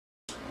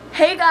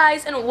Hey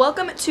guys, and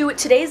welcome to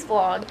today's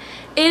vlog.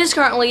 It is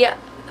currently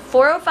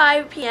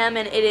 4:05 p.m.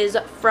 and it is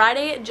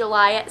Friday,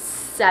 July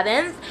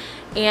 7th,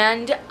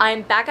 and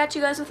I'm back at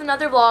you guys with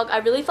another vlog. I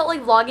really felt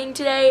like vlogging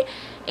today,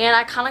 and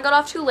I kind of got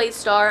off to a late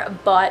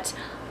start, but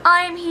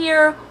I am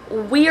here,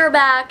 we are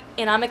back,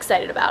 and I'm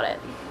excited about it.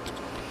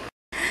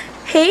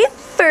 Hey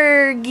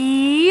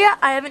Fergie,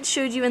 I haven't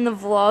showed you in the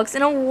vlogs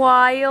in a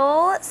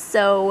while,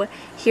 so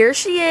here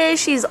she is.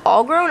 She's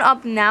all grown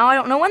up now. I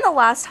don't know when the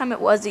last time it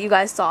was that you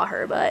guys saw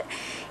her, but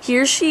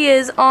here she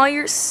is. Aw,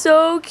 you're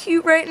so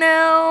cute right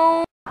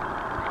now.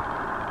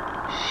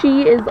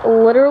 She is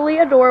literally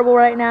adorable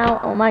right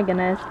now. Oh my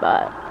goodness,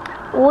 but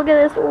look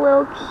at this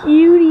little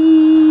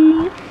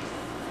cutie.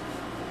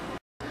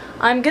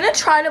 I'm gonna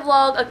try to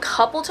vlog a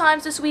couple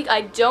times this week.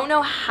 I don't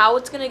know how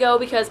it's gonna go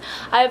because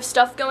I have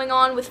stuff going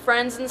on with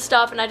friends and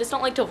stuff, and I just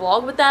don't like to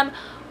vlog with them,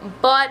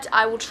 but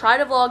I will try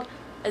to vlog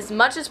as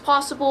much as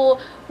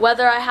possible,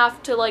 whether I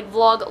have to like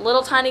vlog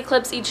little tiny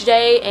clips each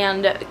day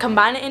and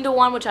combine it into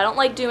one, which I don't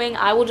like doing.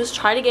 I will just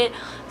try to get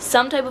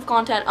some type of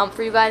content up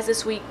for you guys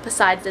this week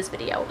besides this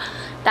video.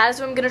 That is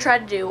what I'm gonna try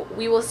to do.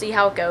 We will see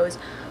how it goes.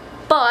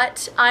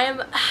 But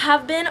I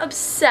have been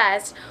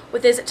obsessed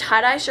with this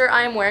tie-dye shirt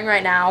I am wearing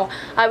right now.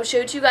 I would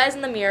show it to you guys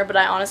in the mirror, but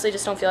I honestly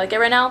just don't feel like it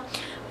right now.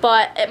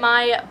 But at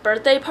my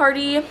birthday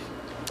party,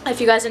 if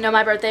you guys didn't know,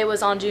 my birthday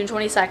was on June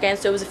 22nd,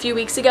 so it was a few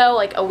weeks ago,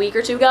 like a week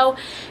or two ago.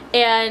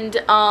 And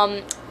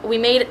we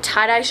made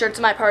tie-dye shirts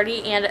at my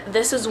party, and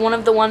this is one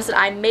of the ones that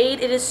I made.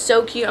 It is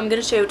so cute. I'm going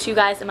to show it to you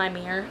guys in my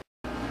mirror.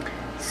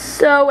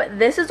 So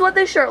this is what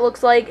this shirt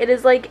looks like. It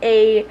is like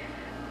a,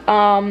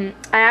 I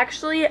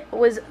actually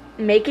was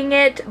making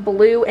it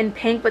blue and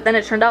pink, but then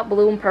it turned out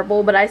blue and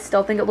purple, but I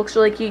still think it looks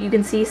really cute. You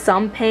can see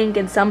some pink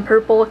and some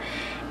purple,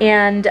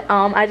 and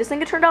I just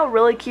think it turned out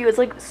really cute. It's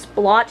like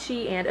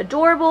splotchy and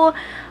adorable.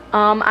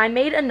 I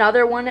made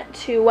another one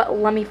too.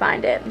 Let me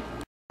find it.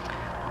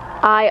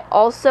 I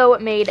also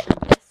made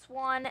this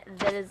one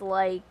that is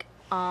like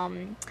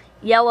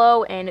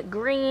yellow and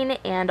green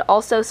and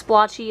also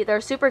splotchy.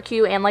 They're super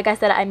cute, and like I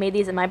said, I made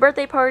these at my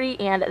birthday party,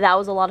 and that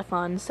was a lot of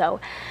fun, so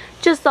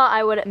just thought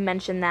I would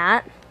mention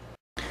that.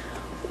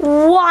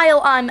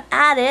 While I'm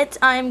at it,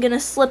 I'm gonna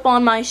slip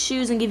on my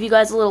shoes and give you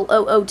guys a little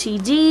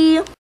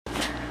OOTD.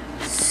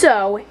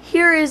 So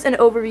here is an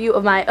overview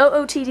of my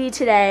OOTD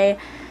today.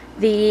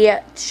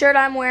 The shirt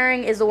I'm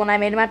wearing is the one I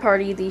made at my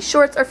party. The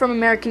shorts are from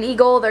American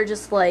Eagle. They're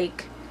just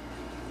like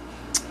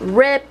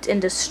ripped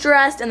and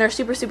distressed, and they're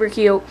super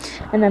cute.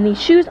 And then the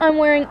shoes I'm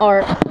wearing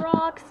are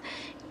Crocs,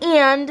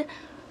 and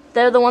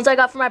they're the ones I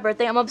got for my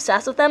birthday. I'm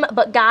obsessed with them.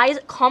 But guys,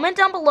 comment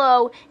down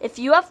below if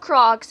you have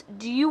Crocs.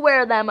 Do you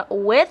wear them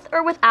with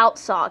or without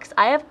socks?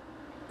 I have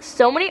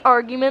so many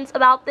arguments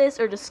about this,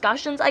 or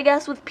discussions, I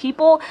guess, with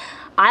people.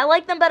 I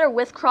like them better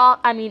with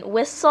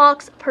with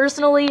socks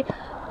personally.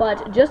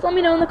 But just let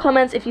me know in the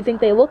comments if you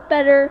think they look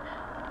better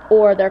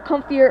or they're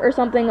comfier or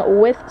something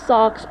with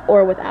socks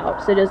or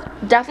without. So just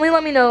definitely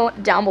let me know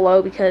down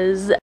below,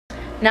 because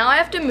now I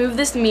have to move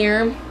this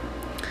mirror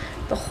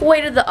the whole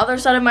way to the other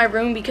side of my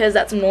room because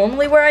that's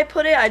normally where I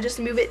put it. I just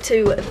move it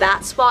to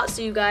that spot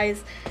so you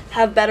guys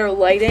have better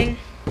lighting.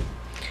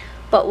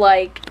 But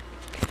like,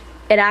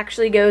 it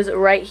actually goes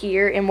right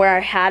here, and where I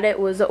had it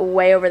was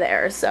way over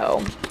there.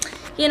 So,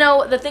 you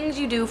know, the things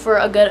you do for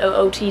a good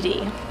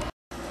OOTD.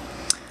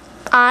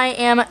 I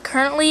am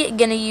currently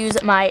going to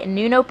use my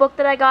new notebook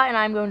that I got, and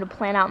I'm going to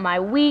plan out my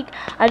week.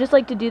 I just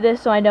like to do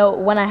this so I know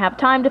when I have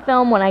time to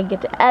film, when I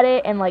get to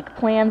edit, and like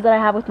plans that I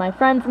have with my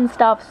friends and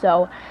stuff.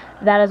 So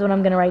that is what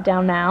I'm going to write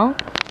down now.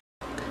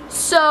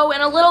 So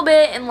in a little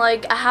bit, in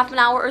like a half an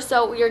hour or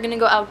so, we are going to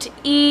go out to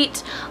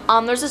eat.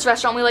 There's this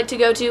restaurant we like to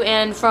go to,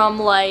 and from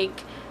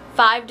like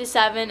 5 to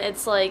 7,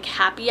 it's like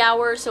happy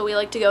hour, so we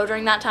like to go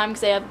during that time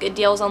because they have good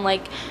deals on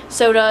like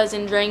sodas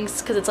and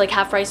drinks, because it's like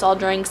half price all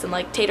drinks and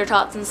like tater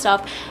tots and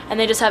stuff, and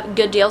they just have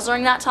good deals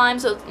during that time.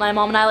 So my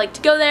mom and I like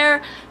to go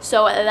there,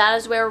 so that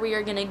is where we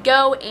are gonna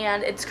go,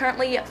 and it's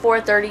currently at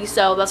 4:30,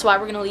 so that's why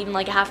we're gonna leave in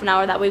like a half an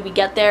hour. That way we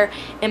get there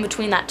in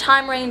between that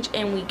time range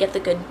and we get the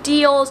good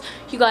deals.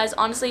 You guys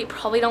honestly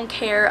probably don't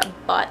care,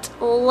 but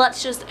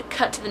let's just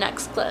cut to the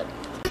next clip.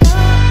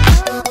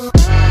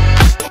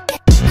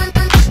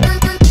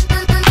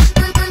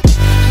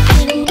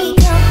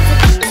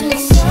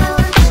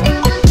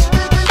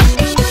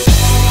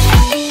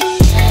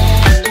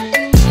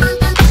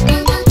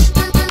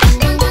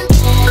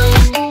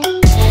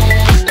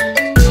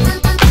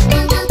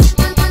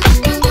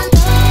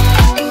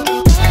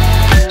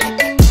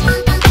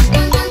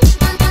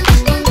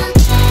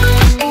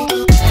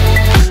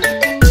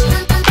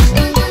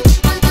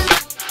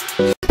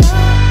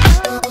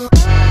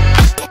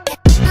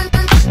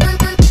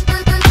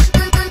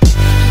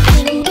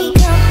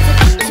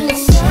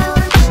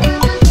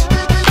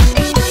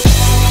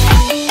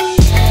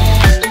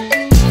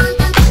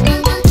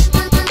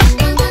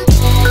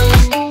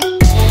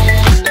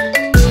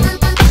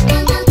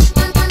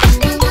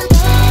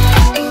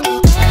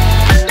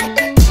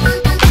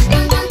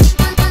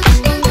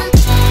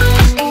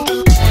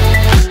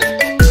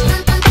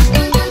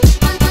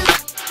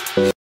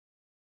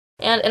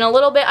 And in a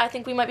little bit, I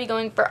think we might be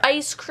going for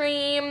ice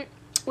cream.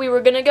 We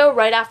were gonna go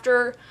right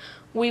after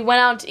we went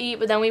out to eat,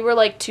 but then we were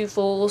like too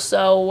full,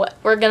 so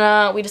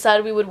we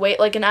decided we would wait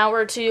like an hour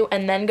or two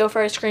and then go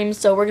for ice cream,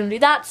 so we're gonna do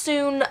that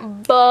soon.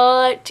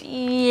 But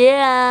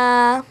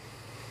yeah.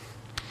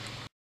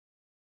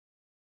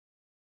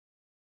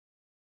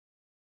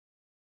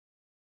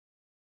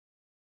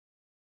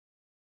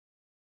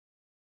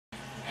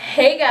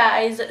 Hey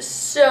guys,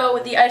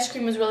 so the ice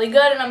cream was really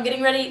good and I'm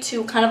getting ready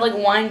to kind of like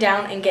wind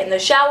down and get in the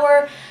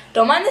shower.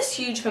 Don't mind this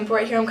huge pimple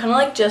right here. I'm kind of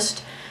like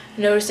just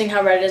noticing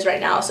how red it is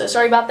right now, so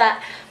sorry about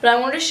that. But I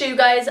wanted to show you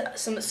guys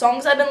some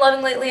songs I've been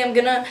loving lately. I'm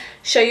gonna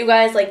show you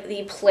guys like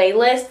the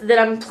playlist that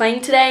I'm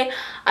playing today.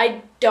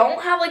 I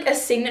don't have like a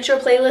signature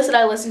playlist that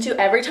I listen to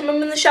every time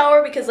I'm in the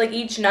shower, because like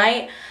each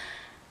night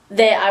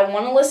that I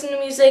want to listen to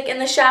music in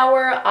the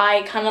shower,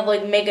 I kind of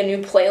like make a new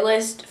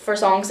playlist for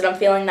songs that I'm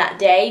feeling that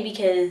day,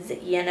 because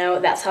you know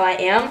that's how I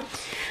am.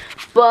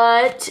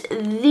 But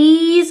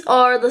these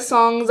are the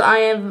songs I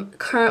am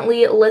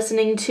currently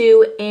listening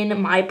to in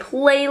my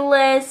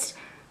playlist.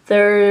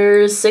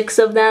 There's 6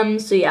 of them,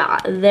 so yeah,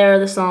 they're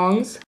the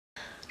songs.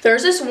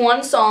 There's this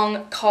one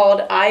song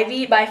called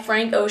Ivy by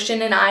Frank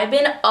Ocean, and I've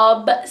been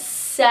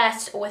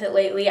obsessed with it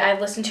lately. I've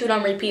listened to it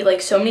on repeat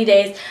like so many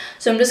days,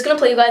 so I'm just gonna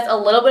play you guys a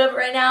little bit of it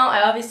right now.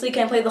 I obviously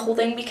can't play the whole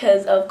thing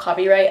because of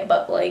copyright,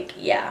 but like,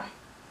 yeah.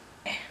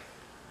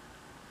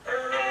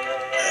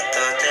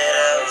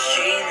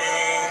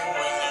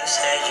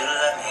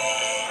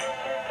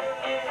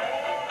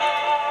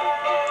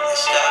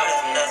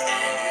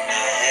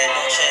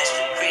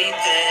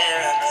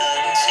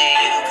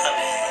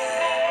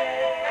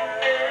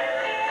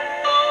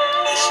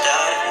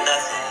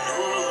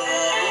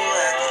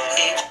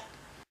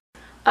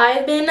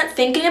 I've been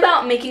thinking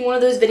about making one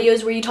of those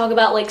videos where you talk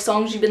about like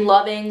songs you've been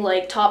loving,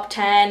 like top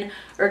 10,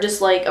 or just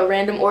like a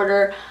random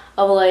order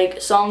of like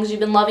songs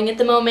you've been loving at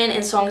the moment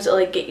and songs that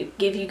like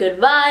give you good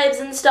vibes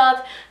and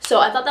stuff. So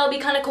I thought that would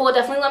be kind of cool.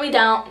 Definitely let me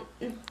down.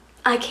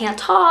 I can't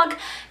talk.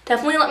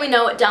 Definitely let me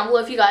know down below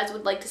if you guys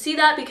would like to see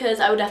that, because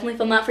I would definitely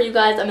film that for you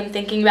guys. I've been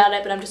thinking about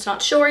it, but I'm just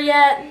not sure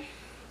yet.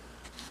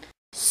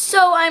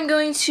 So I'm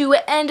going to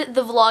end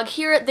the vlog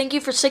here. Thank you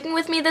for sticking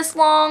with me this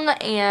long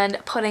and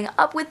putting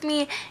up with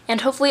me,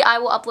 and hopefully I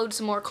will upload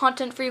some more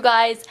content for you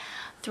guys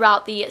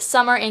throughout the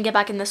summer and get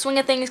back in the swing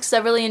of things, because I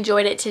really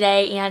enjoyed it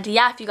today. And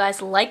yeah, if you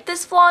guys like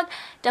this vlog,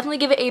 definitely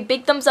give it a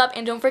big thumbs up,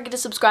 and don't forget to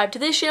subscribe to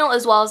this channel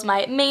as well as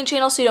my main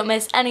channel so you don't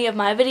miss any of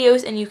my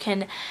videos, and you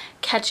can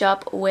catch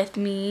up with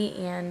me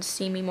and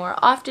see me more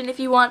often if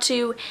you want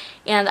to.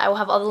 And I will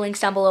have all the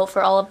links down below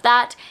for all of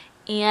that.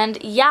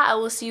 And yeah, I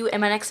will see you in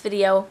my next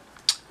video.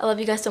 I love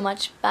you guys so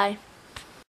much. Bye.